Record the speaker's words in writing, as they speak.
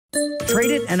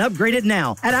Trade it and upgrade it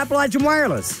now at Appalachian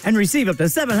Wireless and receive up to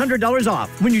 $700 off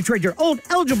when you trade your old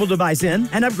eligible device in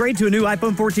and upgrade to a new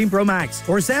iPhone 14 Pro Max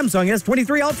or Samsung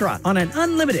S23 Ultra on an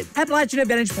unlimited Appalachian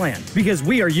Advantage plan. Because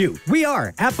we are you. We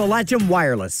are Appalachian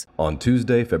Wireless. On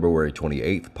Tuesday, February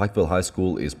 28th, Pikeville High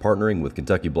School is partnering with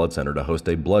Kentucky Blood Center to host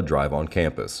a blood drive on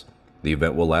campus. The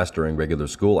event will last during regular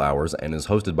school hours and is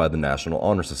hosted by the National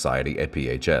Honor Society at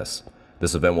PHS.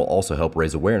 This event will also help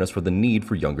raise awareness for the need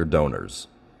for younger donors.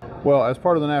 Well, as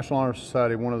part of the National Honor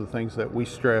Society, one of the things that we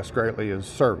stress greatly is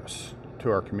service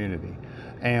to our community.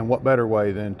 And what better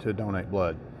way than to donate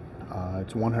blood?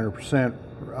 It's a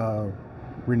 100%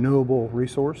 renewable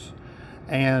resource,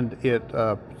 and it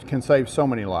can save so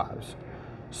many lives.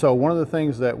 So one of the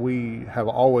things that we have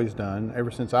always done,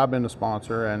 ever since I've been a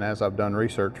sponsor and as I've done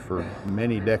research for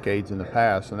many decades in the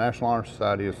past, the National Honor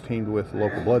Society has teamed with the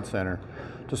local blood center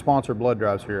to sponsor blood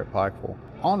drives here at Pikeville.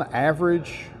 On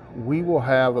average, we will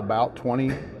have about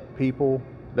 20 people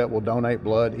that will donate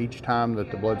blood each time that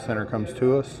the blood center comes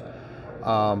to us.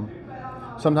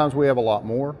 Sometimes we have a lot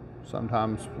more.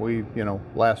 Sometimes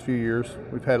last few years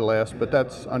we've had less, but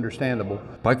that's understandable.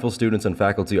 Pikeville students and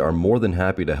faculty are more than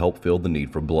happy to help fill the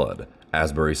need for blood.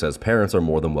 Asbury says parents are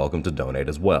more than welcome to donate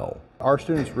as well. Our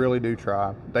students really do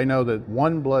try. They know that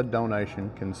one blood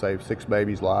donation can save 6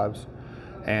 babies' lives,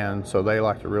 and so they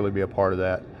like to really be a part of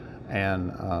that.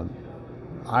 And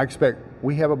I expect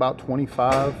we have about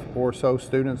 25 or so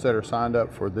students that are signed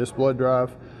up for this blood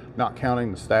drive, not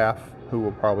counting the staff who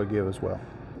will probably give as well.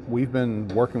 We've been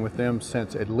working with them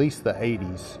since at least the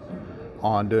 80s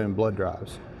on doing blood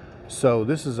drives. So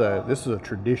this is a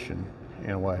tradition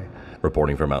in a way.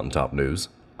 Reporting for Mountaintop News,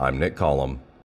 I'm Nick Collum.